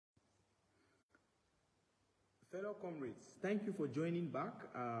Fellow comrades, thank you for joining back.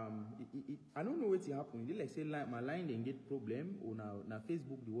 I don't know what happened. It like say my line didn't get problem or now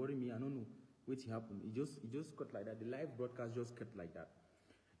Facebook they worry me. I don't know what happened. It just cut like that. The live broadcast just cut like that.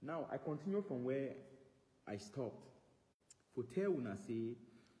 Now I continue from where I stopped. For tell una say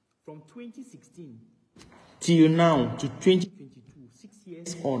from 2016 till now to 2022, 6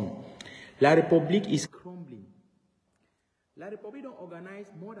 years on, La République is crumbling. La République don't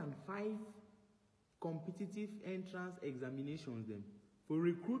organize more than 5 competitive entrance examinations them for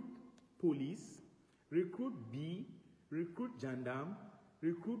recruit police, recruit B, recruit gendarme,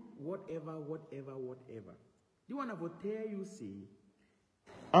 recruit whatever. The one I will tell you say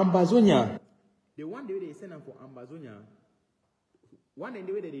Ambazonia, the one day they send them for Ambazonia, one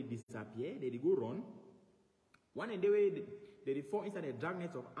day they disappear, they go run, one day they fall inside the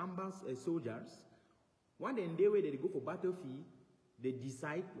dragnet of soldiers, one day they go for battlefield, they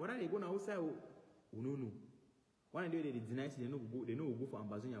decide whether they go outside or no. One day they deny they know go for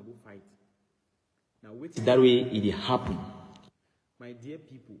Ambazonia, go fight. Now wait that way it happen. My dear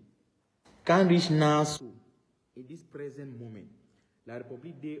people, can't reach now so in this present moment. La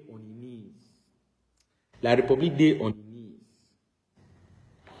République Day on the knees. La République Day on the knees.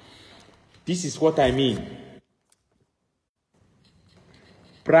 This is what I mean.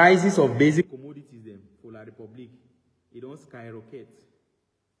 Prices of basic commodities them for La République, it don't skyrocket.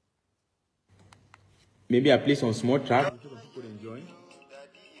 Maybe I play some small track so people enjoy.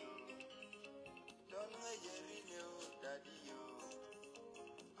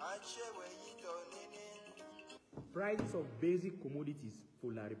 Prices of basic commodities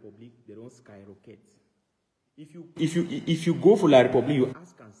for La République, they don't skyrocket. If you go for La République, you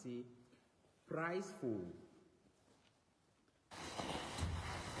ask and say price for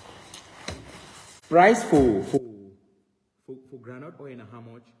groundnut oil na how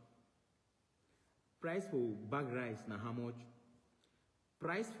much? Price for bag rice na how much?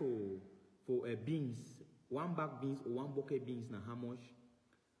 Price for beans, 1 bag beans or 1 bucket beans na how much?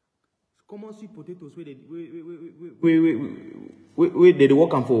 Common sweet potatoes where they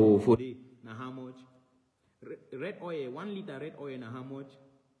work on for day na how much? Red oil, 1 liter red oil na how much?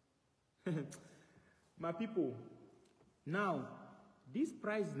 My people, now these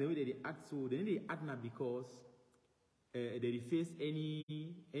prices the way they act so they act now because they face any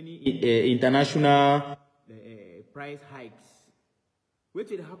international price hikes. What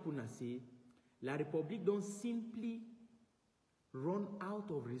will happen? I say, La République don't simply run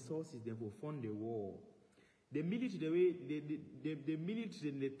out of resources then for fund the war. The military, the way the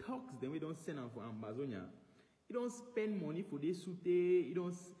military, the talks, the way don't send them for Amazonia. You don't spend money for this suite. You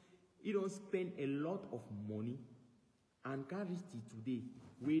don't spend a lot of money, and can't reach it today.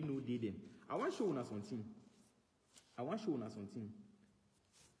 We know they them. I want to show you something.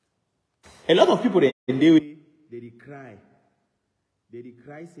 A lot of people they cry. They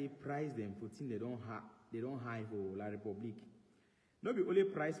cry say price them for things they don't hide for La République. Not be only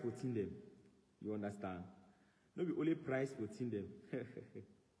price for things them. You understand? Not be only price for things them.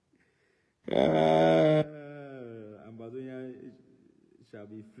 Ambazonia shall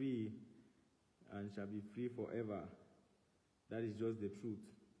be free and shall be free forever. That is just the truth.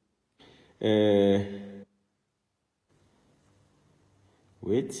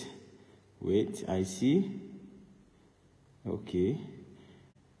 Wait, I see. Okay.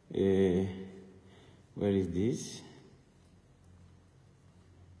 Where is this?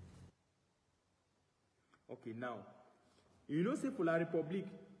 Okay, now, you know, say for La République,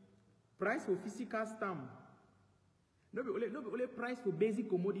 price for physical stamp. No be only price for basic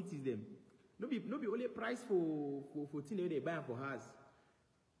commodities them. No be only price for things they buy for house.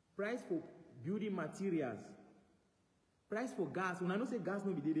 Price for building materials. Price for gas. When I don't say gas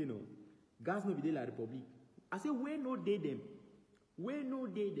no be there, no. Gas no be there La République. I say where no day them. Where no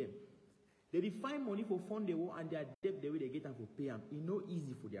day them. They define money for fund the war and their debt the way they get them for pay them. It's no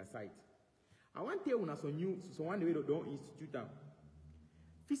easy for their side. I want to tell you someone the way they don't institute them.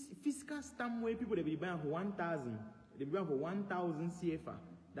 Fiscal stamp where people they be buying for 1,000. They be buying for 1,000 CFA.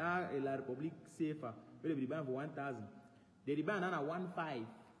 That La République CFA. Where they be buying for 1,000. They be buying another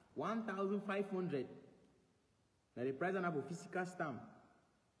 1,500. Now the price of physical stamp.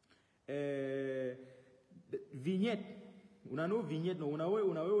 Vignette. Una no vignette no.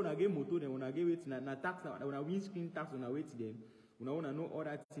 Una get motor then una get wait na tax na una windscreen tax una wait them. Una no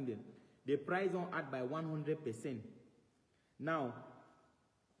other thing them. The price don't add by 100%. Now,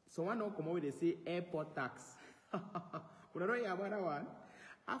 someone don't come over they say airport tax. Una don't hear about that one.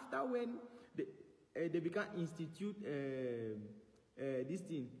 After when they began institute this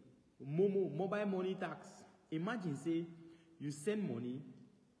thing, mobile money tax. Imagine say you send money,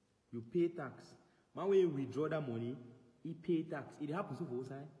 you pay tax. Man, when you withdraw that money, he pay tax. It happens so for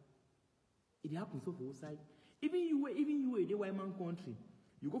outside. It happens so for outside. Even you, a white man country,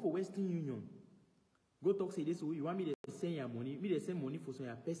 you go for Western Union, go talk say this. So you want me to send your money? Me to send money for some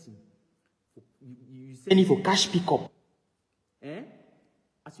your person. You send it for cash pickup.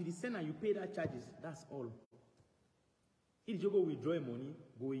 As you send and you pay that charges, that's all. If you go withdraw money,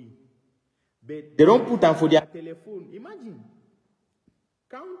 go in. But they don't put them for their telephone. Imagine.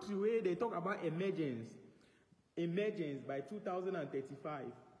 Country where they talk about emergence by 2035.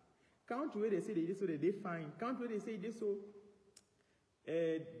 Country where they say they so they fine. Country where they say they so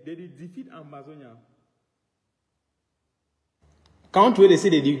they defeat Amazonia. Country where they say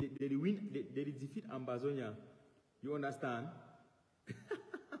they defeat Amazonia. You understand?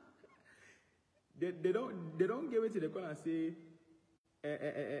 they don't give it to the call and say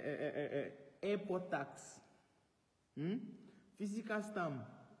airport tax. Physical stamp,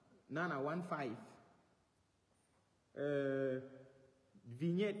 Nana 15.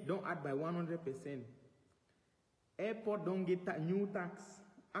 Vignette don't add by 100%. Airport don't get new tax.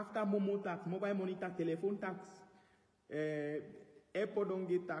 After Momo tax, mobile money tax, telephone tax, airport don't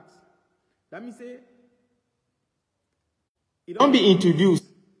get tax. Let me say, it don't be introduced.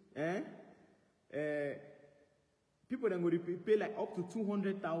 People then go to pay like up to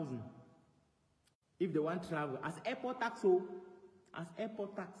 200,000 if they want travel as airport tax. So. As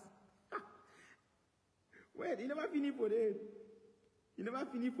airport tax. Wait, you never finish for day. You never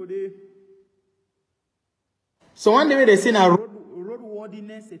finish for day. So one day they say a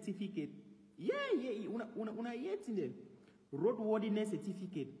roadworthiness certificate. Yeah. Una yet in there. Roadworthiness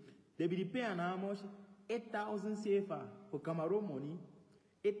certificate. They be paying how much? 8,000 CFA for Cameroon money.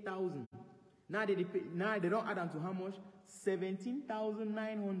 8,000. Now they don't add on to how much?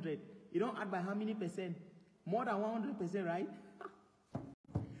 17,900. You don't add by how many percent? More than 100%, right?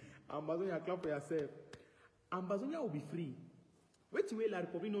 Amazonia, clap for yourself. Amazonia will be free. Wait way like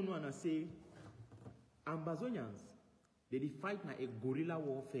Republic no and say Amazonians, they fight na a guerrilla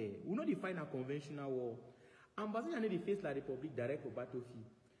warfare. We know they fight na conventional war. Amazonia they face like Republic direct for battlefield.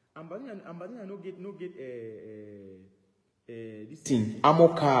 Amazonia no get this thing ammo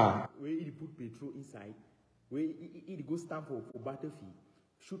car where it put petrol inside, where it go stand for battlefield.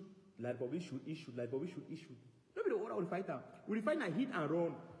 Shoot like Republic shoot issue, like Republic shoot issue. Nobody the order will fight out. We fight na hit and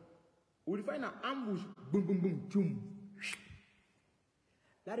run. We find an ambush, boom, boom, boom, boom.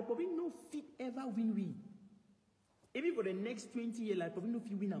 La Republic no fit ever win. Even for the next 20 years, La Republic no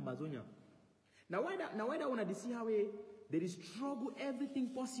fit win Amazonia. Now why that one they see how there is struggle everything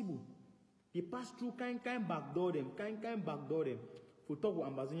possible. They pass through kind backdoor them for talk with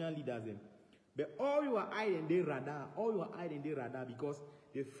Amazonian leaders them. But all you are hiding they radar because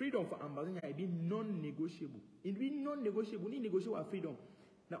the freedom for Amazonia is non-negotiable. It be non-negotiable. We need negotiable freedom.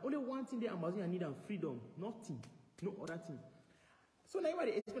 Now, only one thing the Amazonia need and freedom, nothing, no other thing. So now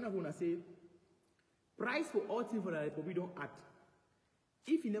they explain when I say, price for all things for the Republic don't add.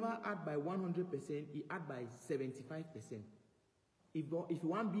 If you never add by 100%, you add by 75%. If you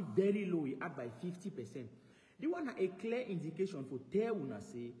want to be very low, you add by 50%. They want a clear indication for tell when I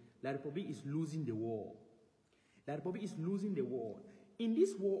say, the Republic is losing the war. The Republic is losing the war. In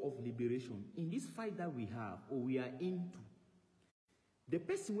this war of liberation, in this fight that we have, or we are into, the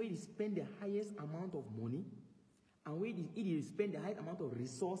person where he spend the highest amount of money and where he spend the highest amount of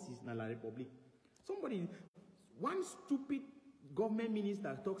resources in la Republic. One stupid government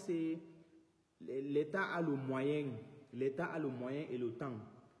minister talk say, l'État a le moyen et le temps.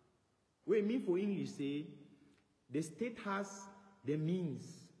 What mean for English say, the state has the means.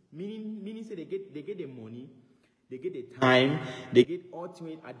 Meaning say they get the money, they get the time, they get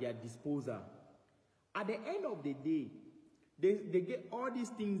ultimate at their disposal. At the end of the day, they get all these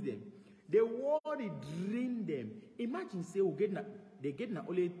things then. The war they drain them. Imagine say they get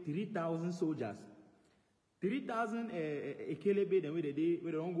only 3,000 soldiers. 3,000 ekelebe then where they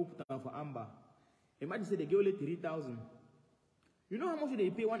don't go put on for amber. Imagine say they get only 3,000. You know how much they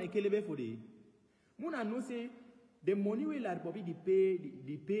pay one ekelebe for the? Muna no say the money where la Republic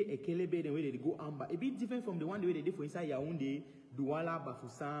they pay ekelebe then where they go amber. A bit different from the one way they did for inside Yaoundé, Douala,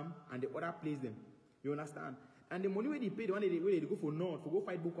 Bafoussam, and the other place them. You understand? And the money where they pay, the one where they go for North, for go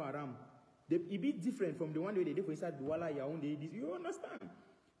fight Boko Haram, it be different from the one where they did for inside Douala, Yaoundé. You understand?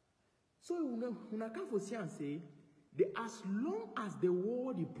 So when I come for see and say, as long as the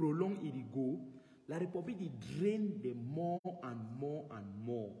war they prolong it go, La Republic they drain them more and more and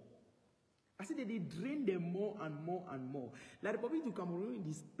more. I said that they drain them more and more and more. La Republic to Cameroon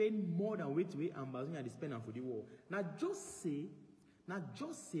they spend more than way Amazonia they spend on for the war. Now just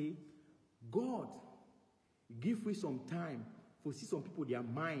say, God, give me some time for see some people their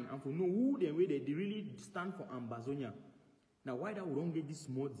mind and for know who they really stand for Ambazonia. Now why that we don't get this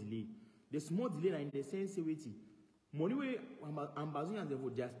small delay? The small delay in the sense waiting. Money way Ambazonians for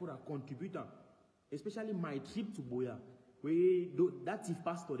diaspora contributor, especially my trip to Boya, where that if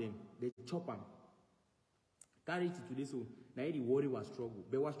pastor them, they chop them. Carry it today so now the worry was struggle.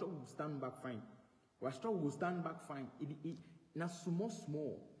 But was struggle will stand back fine. Was struggle will stand back fine. It na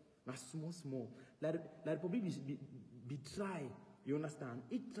small. Like probably be try, you understand?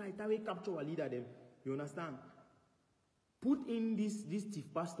 It try that way capture a leader them, you understand? Put in this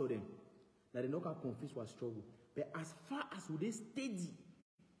chief pastor them, that they not can confuse what struggle. But as far as would they steady,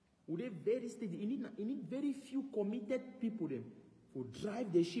 would they very steady, you need very few committed people them who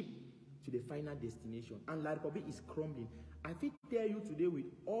drive the ship to the final destination. And La Republic is crumbling. I can tell you today with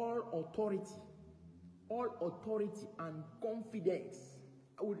all authority and confidence,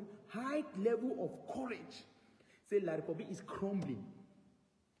 with high level of courage, say La Republic is crumbling.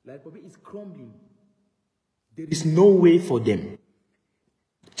 La Republic is crumbling. There is no way for them.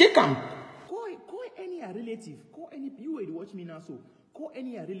 Check them. Call any relative. Call any you will watch me now. So call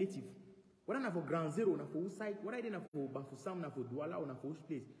any relative. Whether na for ground zero, na for side, whether na for Bafusam, na for Douala, or na for which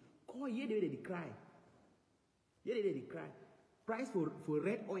place. Call here they cry. Here they cry. Price for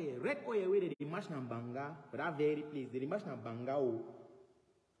red oil. Red oil where they mash na banga, but that very place. They mash na banga o.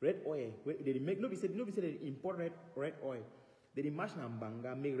 Red oil. Where they make nobody said they import red oil. They mash na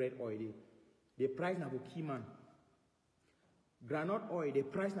banga, make red oil. The price na for key man. Granite oil, the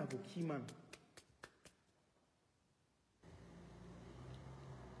price na for key man.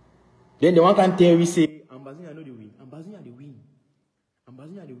 Then the one can tell we say Ambazonia know the win. Ambazonia the win.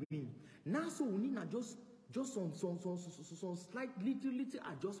 Ambazonia the win. Now so we need just some slight little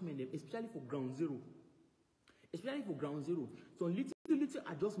adjustment, especially for ground zero. Especially for ground zero. So little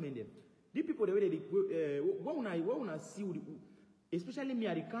adjustment them. The people the way they when I see especially me,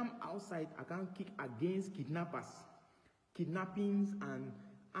 I come outside, I can't kick against kidnappers, kidnappings and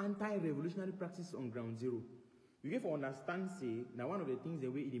anti-revolutionary practices on ground zero. You get to understand, say, now one of the things the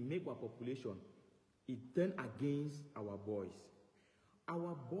way it make our population, it turn against our boys.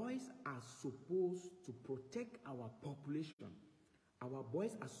 Our boys are supposed to protect our population. Our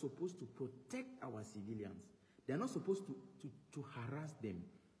boys are supposed to protect our civilians. They're not supposed to harass them.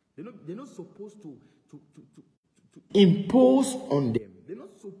 They're not supposed to impose on them. They're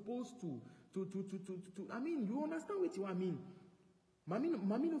not supposed to I mean, you understand what I mean?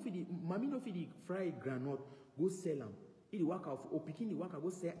 Mommy no feed the fried granite, go sell them. It work out or picking the worker, go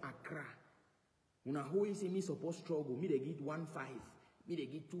sell Accra. When I always say me support struggle, me they get 1.5, me they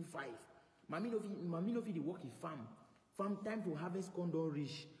get 2.5. Mommy no feed the work farm. Farm time for harvest corn don't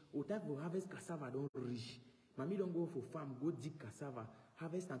reach, or time for harvest cassava don't reach. Mommy don't go for farm, go dig cassava,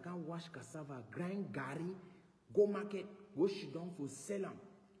 harvest and can wash cassava, grind gari. Go market, go shit down for sell them.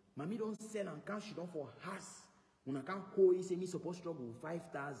 Mommy don't sell and can't shit down for house. When I can't call you say me support struggle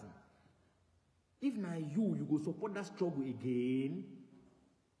 5,000. If now you go support that struggle again.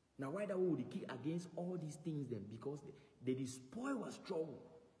 Now why that would kick against all these things then? Because they spoil our struggle.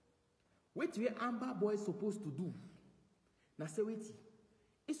 Wait where Amber Boy is supposed to do. Now say wait.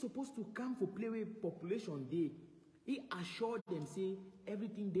 It's supposed to come for play with population day. He assured them say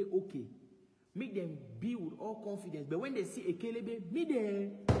everything they okay. Make them be with all confidence. But when they see a kelebe, me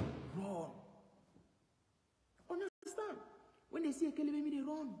they run. Understand? When they see a kelebe, me they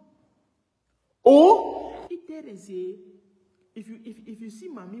run. Or it tell and say, if you see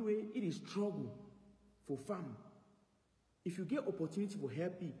mommy way, it is struggle for farm. If you get opportunity for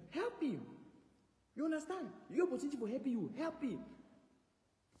help him. You understand? You get opportunity for helping you, help him.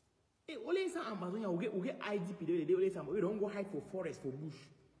 Only in Amazonia we get IDP. We don't go hide for forest, for bush.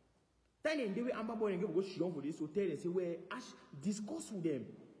 Then they will Amber Boy and go shit on for this hotel and say, well, discuss with them.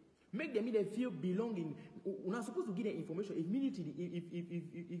 Make them feel belonging. We're not supposed to give them information.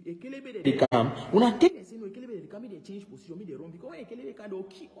 If a kelebe they come, we're not take and say, no, a kelebe they come, they change position, me they run. Because when a kelebe can, they'll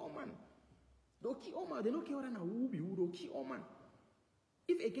kill all man. They'll kill all man. They don't care what who be who, they'll kill all man.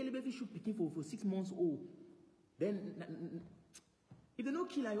 If a kelebe should pick for 6 months old, then if they don't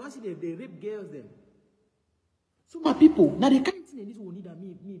kill her, you want to see they rape girls then. So my people, now the kind of thing this will need that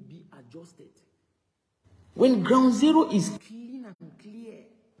me be adjusted. When ground zero is clean and clear,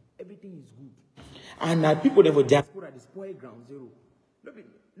 everything is good. And now people that for diaspora, they spoil ground zero.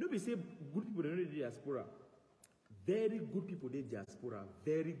 Nobody say good people don't need diaspora. Very good people they diaspora.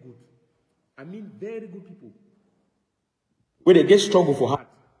 Very good. I mean very good people. When they get struggle for heart,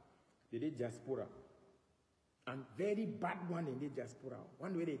 they did diaspora. And very bad one in the diaspora.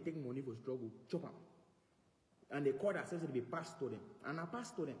 One way they take money for struggle, chop them. And they call themselves to be passed to them. And I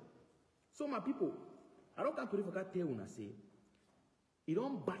pass to them. So my people, I don't come to forget tell you say, It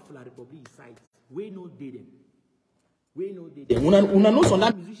don't bad for La Republic side. We no dey them. We no dey them. Una know some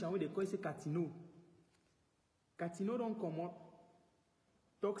that musician when they call say Catino. Catino don't come up.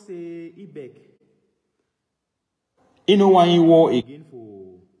 Talk say Ibek. He no want he war again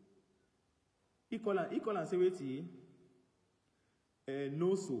for. He call and say wait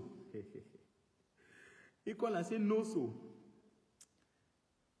no so. He call and say no so.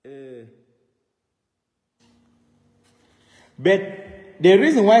 But the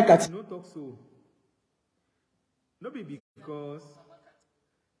reason why Catino talk so, no be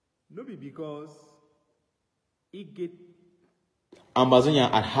because he get Amazonia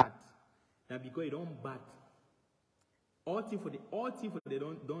at heart. Now because he don't bad. All things for the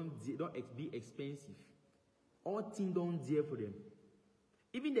don't be expensive. All things don't dear for them.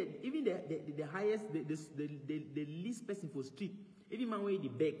 Even the highest, the least person for street, even man where he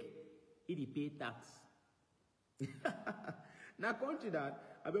beg, he pay tax. Now country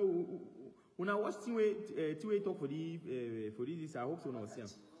that I bet when I watch two-way talk for this, I hope so not see.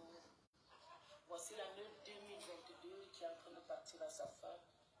 Voici l'année 2022 qui est en train de partir à sa fin.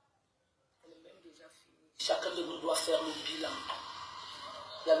 Elle est même déjà finie. Chacun de nous doit faire le bilan.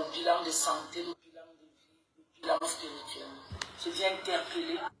 Il y a le bilan de santé, le bilan de vie, le bilan spirituel. Je viens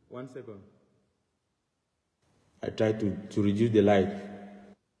interpeller. 1 second. I try to reduce the light.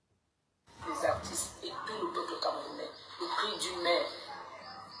 Les artistes et tout le peuple camerounais, le cri du maire.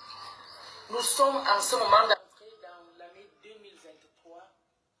 Nous sommes en ce moment d'entrée dans l'année 2023.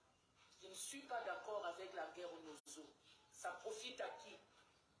 Je ne suis pas d'accord avec la guerre aux Nozo. Ça profite à qui?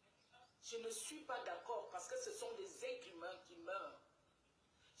 Je ne suis pas d'accord parce que ce sont des êtres humains qui meurent.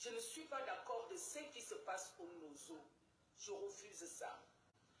 Je ne suis pas d'accord de ce qui se passe aux Nozo. Je refuse ça.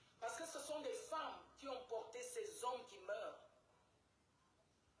 Parce que ce sont des femmes qui ont porté ces hommes qui meurent.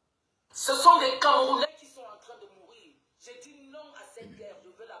 Ce sont des Camerounais qui sont en train de mourir. J'ai dit non à cette guerre. Je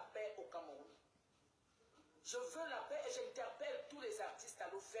veux la paix au Cameroun. Je veux la paix et j'interpelle tous les artistes à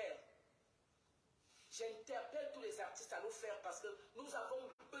le faire. J'interpelle tous les artistes à le faire parce que nous avons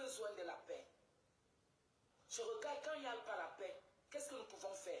besoin de la paix. Je regarde quand il n'y a pas la paix, qu'est-ce que nous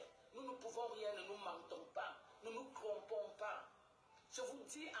pouvons faire? Nous ne pouvons rien, ne nous mentons pas, ne nous trompons pas. Je vous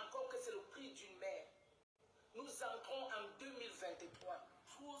dis encore que c'est le prix d'une mère. Nous entrons en 2023.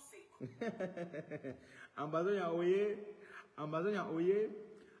 Tout c'est... Ambazonia Oye, Ambazonia Oye,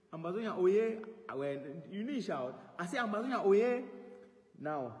 Ambazonia Oye. When you need shout, I say Ambazonia Oye.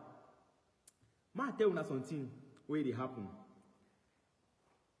 Now, ma tell you something where it happen.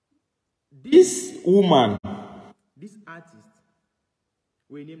 This woman, this artist,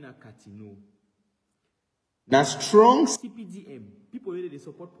 we name na Catino. Na strong CPDM. People really they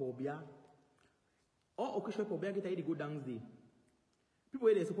support Pobia. All occasion Pobia get to go dance day. People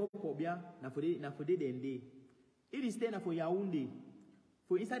really they support Pobia. Na for day then day. It is there for Yaoundé.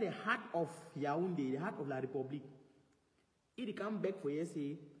 For inside the heart of Yaoundé, the heart of La Republic. It come back for you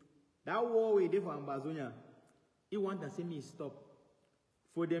say that war we there for Ambazonia. He want to say me stop.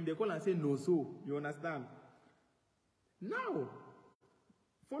 For them they call and say no so. You understand? Now,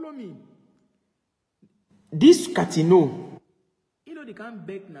 follow me. This Catino, you know they can't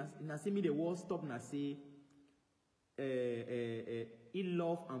beg na say me the war stop na say he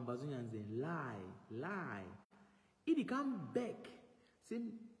love Ambazonians and lie. He can't beg say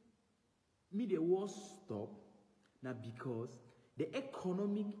me the war stop na because the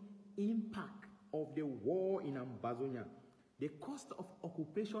economic impact of the war in Ambazonia, the cost of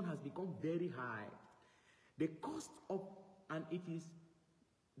occupation has become very high. The cost of, and it is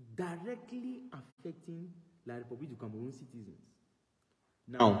directly affecting La République du Cameroun citizens.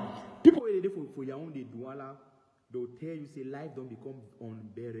 Now, people who are for Yaoundé, Douala, they'll tell you, say, life don't become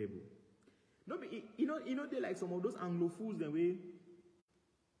unbearable. No, you know, they like some of those Anglophones, the way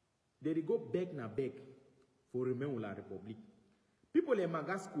they go back for remember La République. People like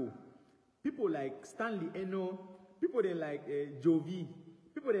Magasco, people like Stanley Eno, people they like Jovi,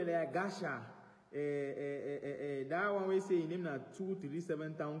 people they like Gasha, that one we say in name na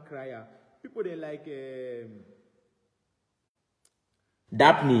 237 town crier. People they like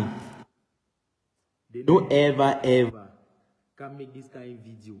Daphne. They don't ever can make this kind of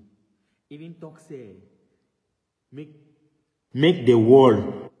video. Even talk say make the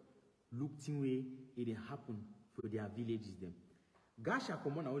world look the way it happen for their villages them. Gasha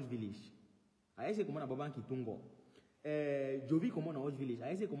come on our village. I say come on Baban Kitungo. Jovi come on our village.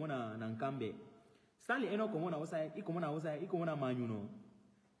 I say come on Nankambe. Stanley Eno come on outside. He come on outside. He come on Manyuno.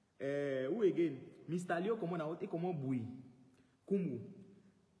 Who again? Mr. Leo come on out. He come on Bui. Kumu.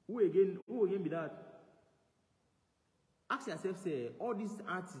 Who again be that? Ask yourself, say, all these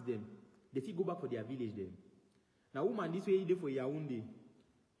artists them, they fit go back for their village them. Now woman this way they for Yaoundé.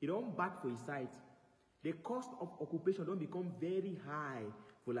 It don't bad for his side. The cost of occupation don't become very high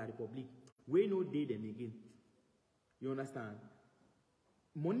for La Republique. We no day them again. You understand?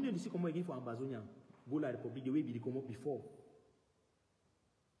 Money no see come again for Ambazonia. Go La Republique the way they come up before.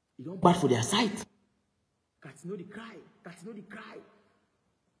 It don't bad for their side. Katino the cry. Katino the cry.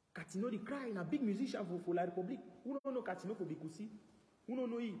 Katino the cry. A big musician for La Republique. Who don't know Katino for Bikusi? Who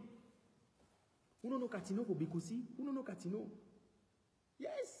don't know it? Who don't know Katino for Bikusi? Who don't know Katino?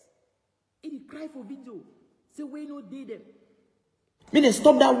 Yes. It cry for video. Say we no day them. Me they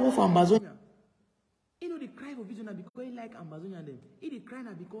stop that war for Amazonia. You know they cry for video now because they like Amazonia and them. It cry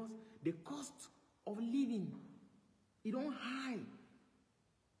now because the cost of living it don't high.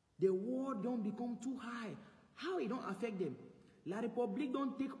 The war don't become too high. How it don't affect them? La Republique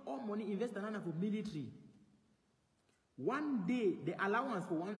don't take all money invest another for military. One day the allowance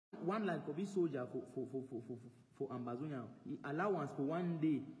for one La Republique soldier for Amazonia, allowance for one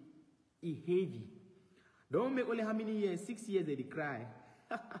day is heavy. Don't make only how many years? 6 years they cry.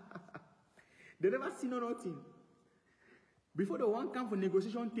 They never see nothing. Before the one come for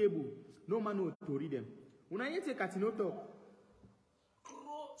negotiation table, no man know to read them. When I say Katino talk.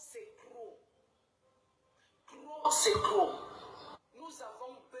 Gros, c'est gros. Gros, c'est gros. Nous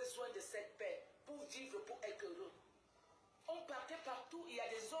avons besoin de cette paix pour vivre, pour être heureux. On partait partout. Il y a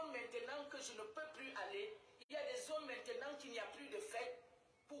des zones maintenant que je ne peux plus aller. Il y a des zones maintenant qu'il n'y a plus de fête.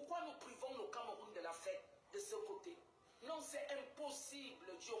 Pourquoi nous privons le Cameroun de la fête de ce côté? Non, c'est impossible.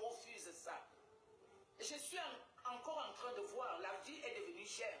 Je refuse ça. Je suis encore en train de voir, la vie est devenue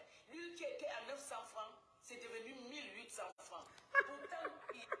chère. L'huile qui était à 900 francs, c'est devenu 1800 francs. Pourtant,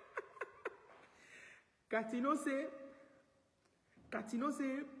 Katino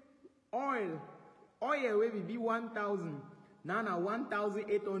say, oil will be 1,000. Now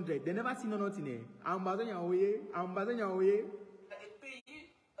 1,800. They never see nothing there. Ambazonia oye. Des pays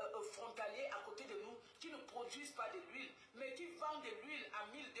frontaliers à côté de nous qui ne produisent pas de l'huile, mais qui vendent de l'huile à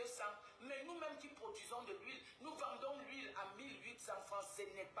 1200. Mais nous-mêmes qui produisons de l'huile, nous vendons l'huile à 1800 francs. Ce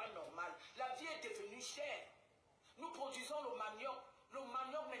n'est pas normal. La vie est devenue chère. Nous produisons le manioc. Le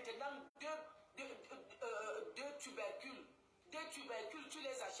manioc maintenant, deux tubercules. Deux tubercules, tu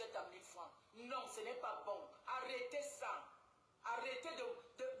les achètes à 1000 francs. Non, ce n'est pas bon. Arrêtez ça. Arrêtez de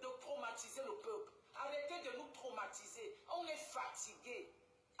traumatiser le peuple. Arrêtez de nous traumatiser. On est fatigué.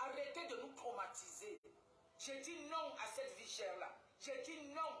 Arrêtez de nous traumatiser. J'ai dit non à cette vie chère-là. J'ai dit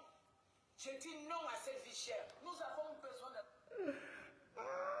non. J'ai dit non à cette vie chère. Nous avons besoin de...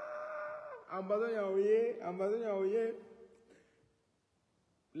 Ambazonia oye.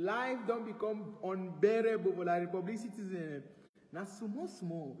 Life don't become unbearable for the Republic citizens. Now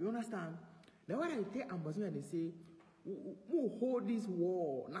small. You understand? Now when I tell Ambazonia, they say, who hold this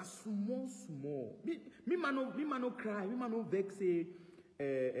war? Now small. Me man no cry. Me man no vex say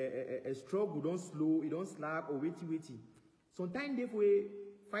a struggle don't slow, it don't slack or waity. Sometimes they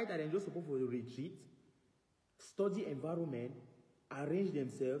fight and just support for the retreat, study environment, arrange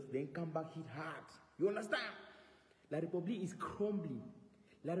themselves, then come back hit hard. You understand? La Republique is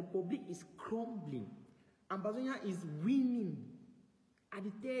crumbling. Ambazonia is winning. I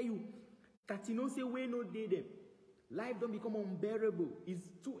tell you, Katino say we no day them. Life don't become unbearable.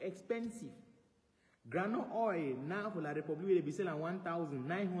 It's too expensive. Grano oil now for La Republique they be selling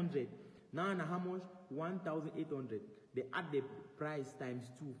 1,900. Now how much? 1,800. They add the price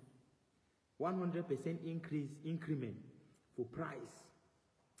times 2. 100% increment for price.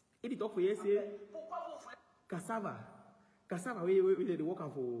 If you talk for yesterday, cassava, we they work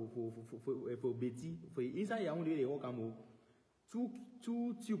for Betty for inside your own they work on two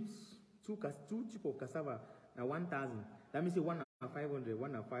tubes of cassava now 1,000. That means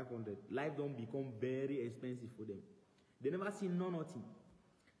 1,500. Life don't become very expensive for them. They never see nothing.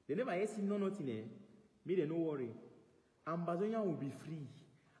 They never see nothing. Me they no worry. Ambazonia will be free,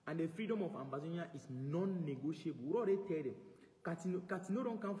 and the freedom of Ambazonia is non-negotiable. We already tell them. Katino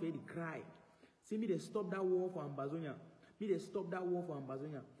don't come for you to cry. Say me they stop that war for Ambazonia.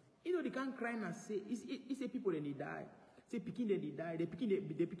 You know they can't cry and say it's a people that they die. Say picking they die. The picking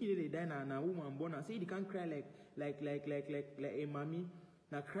they die na woman born. Say they can't cry like a mommy.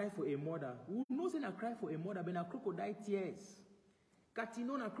 Na cry for a mother. Who knows na cry for a mother? But na crocodile tears.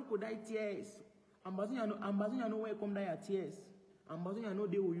 Katino na crocodile tears. Ambazonia no where come die tears. Ambazonia no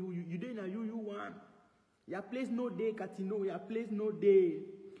day you day na you one. Your place no day Katino. Your place no day.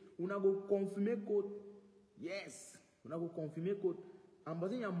 Una go confirm code. Yes. Una go confirm code.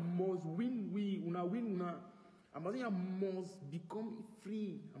 Ambazonia must win. Una win una. Ambazonia must become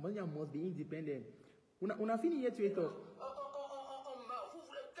free. Ambazonia must be independent. Una fini here to it all.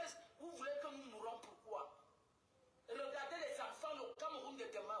 Vous voulez que nous mourons pourquoi? Regardez les enfants, le Cameroun de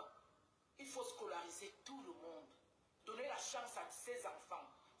demain. faut scolariser tout le monde. Donner la chance à ces enfants.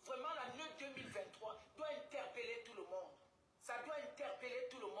 Vraiment, l'année 2023 doit interpeller tout le monde. Ça doit interpeller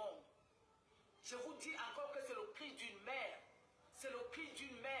tout le monde. Je vous dis encore que c'est le cri d'une mère. C'est le cri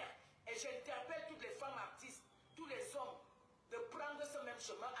d'une mère. Et j'interpelle toutes les femmes artistes, tous les hommes, de prendre ce même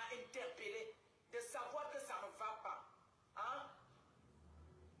chemin à interpeller, de savoir que ça ne va pas. Hein?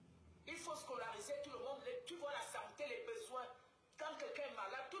 Il faut scolariser tout le monde. Tu vois la santé, les besoins. Quand quelqu'un est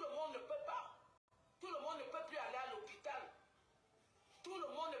malade, tout le monde ne peut pas. Tout le monde ne peut plus aller à l'hôpital. Tout le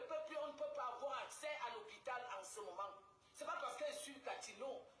monde ne peut plus, on ne peut pas avoir accès à l'hôpital en ce moment. C'est pas parce que je suis Catino.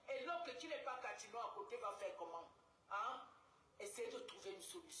 Et l'autre qui n'est pas Catino à côté va faire comment? Hein? Essayez de trouver une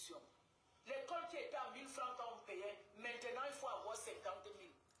solution. L'école qui était à 1000 francs quand on payait, maintenant il faut avoir 50 000.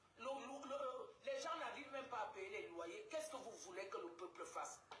 Les gens n'arrivent même pas à payer les loyers. Qu'est-ce que vous voulez que le peuple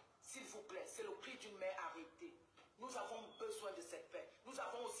fasse? S'il vous plaît, c'est le cri d'une mère arrêtée. Nous avons besoin de cette paix. Nous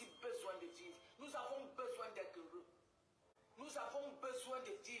avons aussi besoin de vivre. Nous avons besoin d'être heureux. Nous avons besoin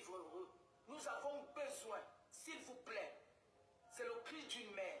de vivre heureux. Nous avons besoin, s'il vous plaît, c'est le cri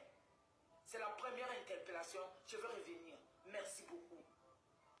d'une mère. C'est la première interpellation. Je vais revenir. Merci beaucoup.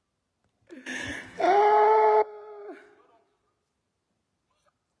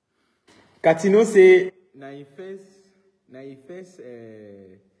 Catino say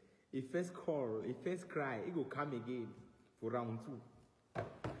he first call, he first cry, he go come again for round 2.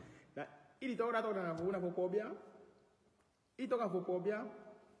 Now, he talk for phobia. He talk for phobia.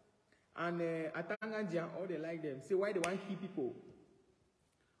 And Atangandia, all they like them. Say why they want to keep people.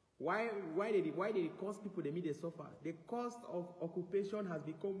 Why they cause people they meet they suffer? The cost of occupation has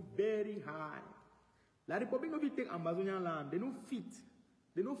become very high. La Republic no fit take Ambazonian land. They no fit.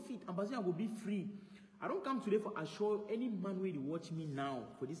 They no fit. Ambazonia will be free. I don't come today for assure any man who watch me now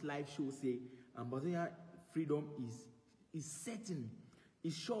for this live show say Ambazonia freedom is certain.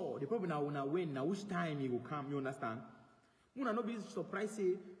 It's sure. The problem now when when now which time it will come. You understand? You will not be surprised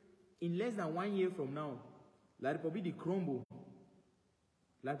say in less than 1 year from now, La Republic will crumble.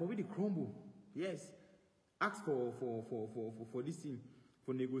 La Republic will crumble. Yes. Ask for this thing,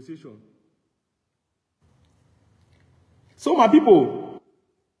 for negotiation. So my people,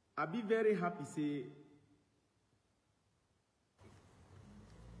 I'll be very happy say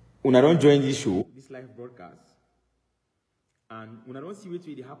when I don't join this show, this live broadcast, and when I don't see what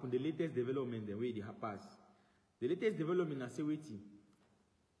will happen, the latest development, the way they pass. The latest development, I say waiting.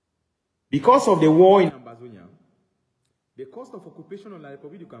 Because of the war in Ambazonia, the cost of occupation of the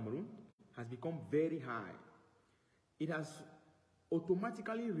Republic of Cameroon has become very high. It has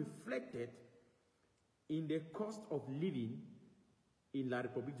automatically reflected in the cost of living in La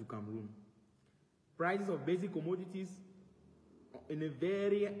Republic of Cameroon. Prices of basic commodities they're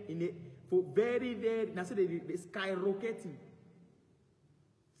skyrocketing.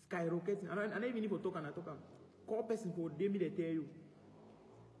 Skyrocketing. I don't even need to talk and I talk. Call person for them they tell you.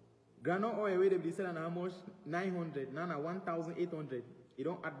 Granite oil where they sell how much? 900, now 1,800. It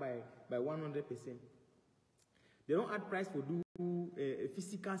don't add by 100%. They don't add price for do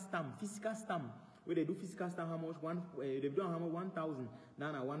physical stamp. Physical stamp. Where they do physical stamp how much? They've done how much? 1,000.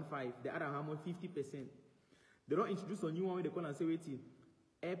 Now 1,500. They add how much? 50%. They don't introduce a new one where they call and say waiting.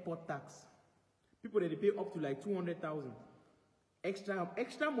 Airport tax. People that they pay up to like 200,000.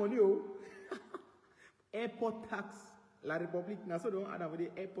 Extra money, oh. Airport tax. La Republic, now so they don't add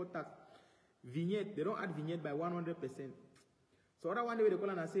the airport tax. Vignette, they don't add vignette by 100%. So other one day they call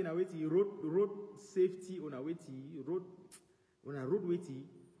and say, now wait, road safety, on a road weighty,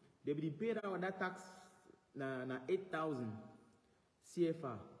 they will pay out that tax na 8,000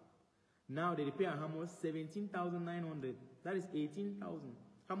 CFR. Now they pay how much? 17,900. That is 18,000.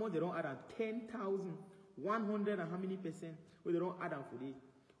 How much they don't add? 10,000. 100 and how many percent? Well, they don't add for this.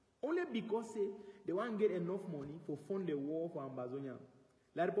 Only because they won't get enough money for fund the war for Ambazonia.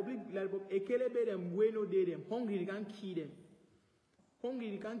 La Republic, Ekelebe them, we no day them. Hungry, they can't kill them.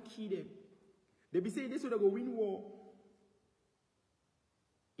 Hungry, they can't kill them. They be saying this would go win war.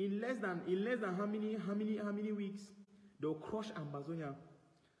 In less than how many weeks, they'll crush Ambazonia.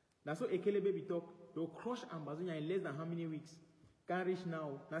 That's what Ekelebe be talk. They'll crush Ambazonia in less than how many weeks? Can't reach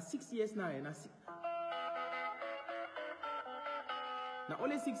now. Now 6 years now. Now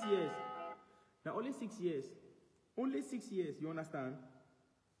only 6 years. Now only 6 years. Only 6 years, you understand?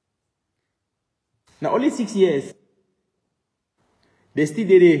 Now only 6 years. They still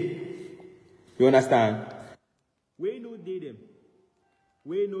did it. You understand? We no did them.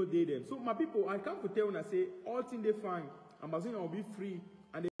 We no did them. So my people, I come to tell you and say, all things they find, Ambazonia will be free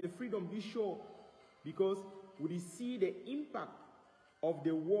and the freedom be sure. Because we see the impact of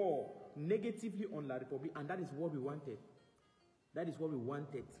the war negatively on La Republic, and that is what we wanted. That is what we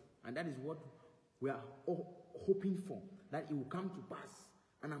wanted. And that is what we are all hoping for. That it will come to pass.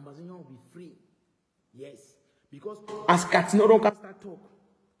 And Ambazonia will be free. Yes. Because as Katinoro can start talk,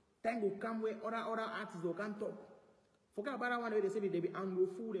 time will come where other artists will can talk. Forget about that one where they say they be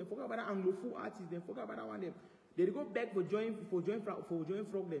Anglophone. Then forget about that Anglophone artists. Then forget about that one. They go back for join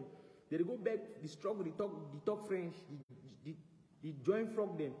frog them. They go back the struggle. They talk French. The join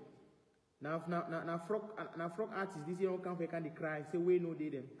frog them. Now frog artists this year don't come for can they cry. Say we no they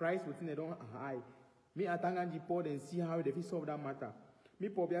them. Price within they don't high. Me atangan the pod and see how they solve that matter. Me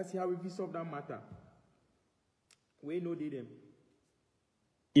probably see how we solve that matter. We no they them.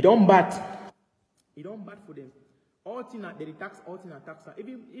 It don't bad for them. All thing they tax, all thing tax.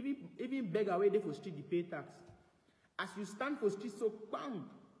 Even beg away they for street they pay tax. As you stand for street so bang,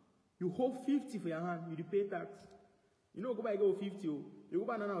 you hold 50 for your hand, you pay tax. You know go by go 50, you go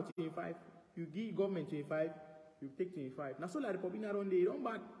by now 25. You give government 25, you take 25. Now so like the public around there, don't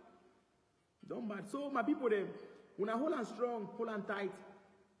bad. So my people them, when I hold on strong, hold on tight.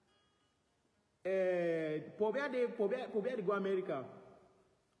 Pobia they go America.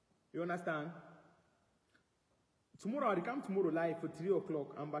 You understand? Tomorrow I come tomorrow live for 3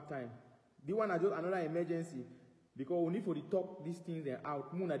 o'clock Amber time. The one I just another emergency because we need for the talk these things they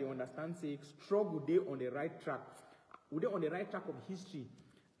out. More they understand say struggle they on the right track. We on the right track of history.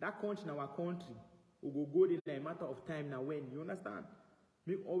 That country in our country will go there in a matter of time now when you understand.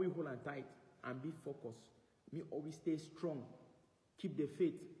 Me always hold on tight and be focused. Me always stay strong. Keep the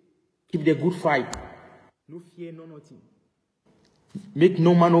faith. Keep the good fight. No fear, no nothing. Make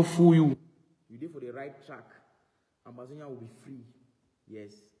no man no fool you. You there for the right track. Ambazonia will be free.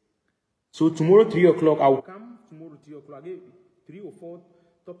 Yes. So tomorrow 3 o'clock I will come. Tomorrow 3 o'clock. 3 or 4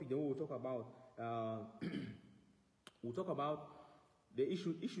 topic that we will talk about. We'll talk about the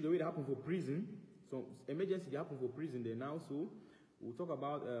issue the way that happened for prison. So emergency that happened for prison there now. So we'll talk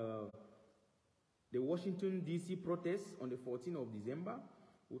about the Washington DC protests on the 14th of December.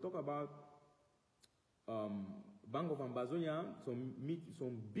 We'll talk about Bank of Ambazonia, some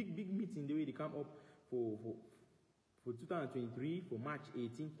big meeting the way they come up for 2023, for March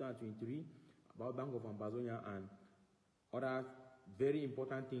 18, 2023, about Bank of Ambazonia and other very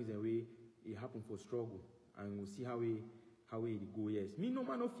important things and way it happened for struggle. And we'll see how it go, yes. Me no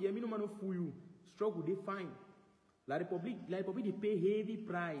man no fear, me no man no fool you. Struggle, they fine. La Republic, they pay heavy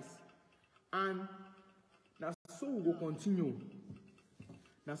price. And now so we will continue.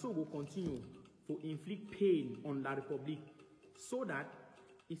 Now so we will continue to inflict pain on La Republic so that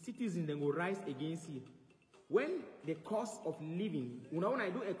its citizens then will rise against it. When the cost of living, when I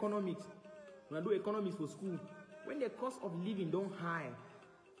do economics for school, when the cost of living don't high,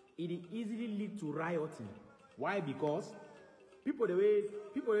 it easily lead to rioting. Why? Because person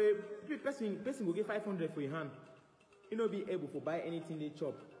will get 500 for your hand. You know be able to buy anything they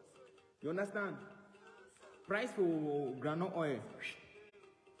chop. You understand? Price for groundnut oil,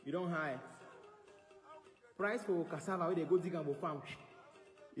 you don't high. Price for cassava where they go dig and go farm,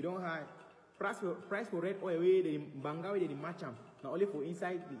 you don't high. Price for red oil where they banga where they match them. Now only for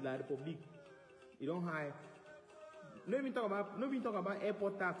inside the Republic, you don't high. No even talk about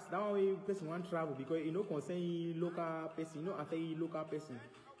airport tax. That one way person want travel because it no concern local person, no affect local person.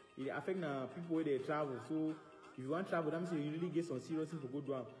 It affect people where they travel. So if you want travel, that means you really get some serious things to go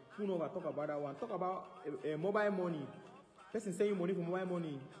do. Who know talk about that one? Talk about mobile money. Person send you money for mobile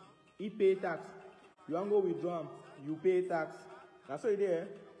money. He pay tax. You want to go withdraw, you pay tax. That's what it is.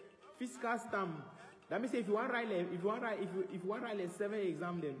 Fiscal stamp. That means if you want write 7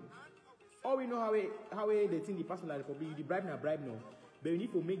 exam then. All we know how they think the person like the public, you bribe now. But you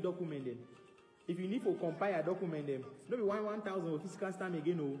need to make document then. If you need to compile a document them, don't be 1,000 fiscal stamp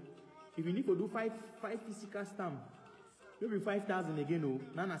again. No. If you need to do five physical stamp, don't be 5,000 again. No.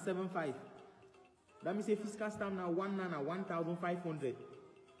 Now na 7,500. That means a fiscal stamp now 1,500.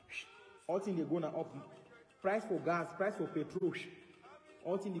 All things they gonna up. Price for gas, price for petrol.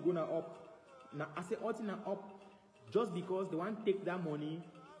 All things they gonna up. Now I say all things are up just because they want to take that money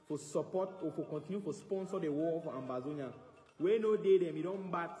for support or for continue for sponsor the war for Ambazonia. We no day them, you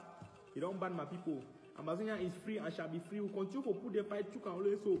don't bat my people. Ambazonia is free and shall be free. We continue to put the fight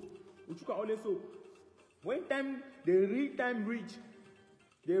always so. When time the real time reach,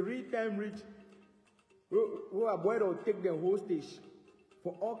 we are boy to take the hostage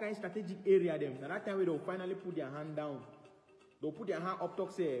for all kinds of strategic area them. And that time we will finally put their hand down. They'll put their hand up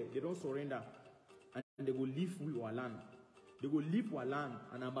talk say they don't surrender. And they will leave with our land. They will leave our land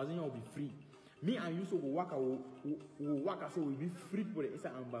and Ambazonia will be free. Me and you so will work so we'll be free for the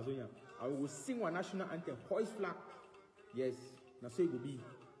inside Ambazonia. And we will sing our national anthem, hoist flag. Yes. Now say it will be.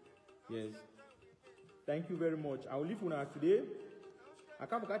 Yes. Thank you very much. I will leave una today. I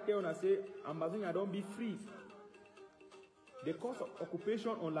can't tell una say Ambazonia don't be free. The cost of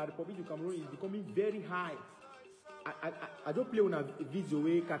occupation on La Republic of Cameroon is becoming very high. I don't play on a video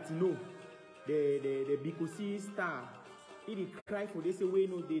where Katino, the Bikosi star, he cry for they say we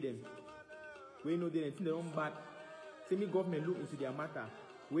no dey them. We no dey them. Think they don't bad. Say me government look into their matter.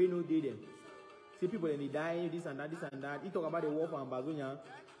 We no dey them. Say people then they die, this and that, this and that. He talk about the war for Ambazonia.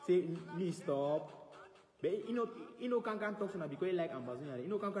 Say me stop. But you know can't talk to na because he like Ambazonia. You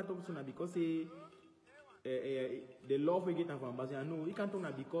know can't talk to na because say the love we get from Ambazonia. No, he can't talk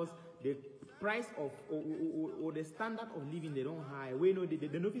na because the price of or the standard of living they don't high. We know they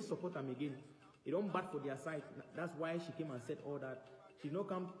don't support them again. They don't bad for their side. That's why she came and said all that. She not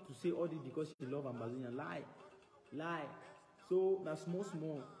come to say all this because she love Ambazonia. Lie. So that's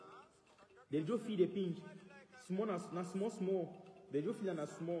small. They just feed the pinch. Small. They just feel that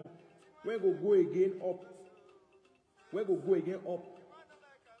small. When go again up.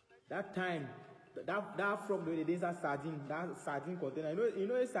 That time, that frog the danger sardine, that sardine container. You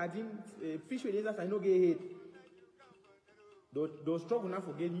know a sardine fish with danger sardine no get hate. Those struggle not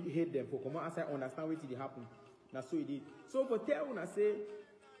forget hate them for come out outside understand what did happen. That's so it did. So for tell when I say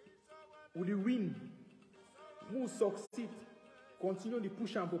would you win, who succeed, continue the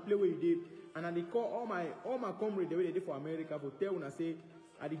push and for play where you did. And I call all my comrades the way they did for America for tell when I say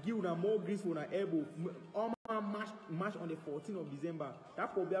I give una more grease for una elbow. All my march on the 14th of December.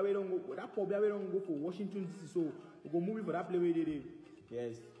 That probably we don't go for Washington DC. So we go move for that play where they did.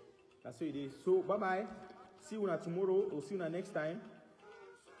 Yes, that's what it is. So bye. See you tomorrow or see you next time.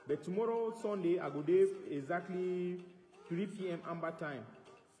 But tomorrow Sunday I go there exactly 3 p.m. Amber time.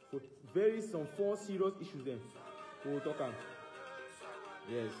 For some 4 serious issues then. We will talk on.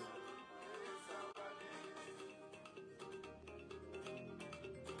 Yes.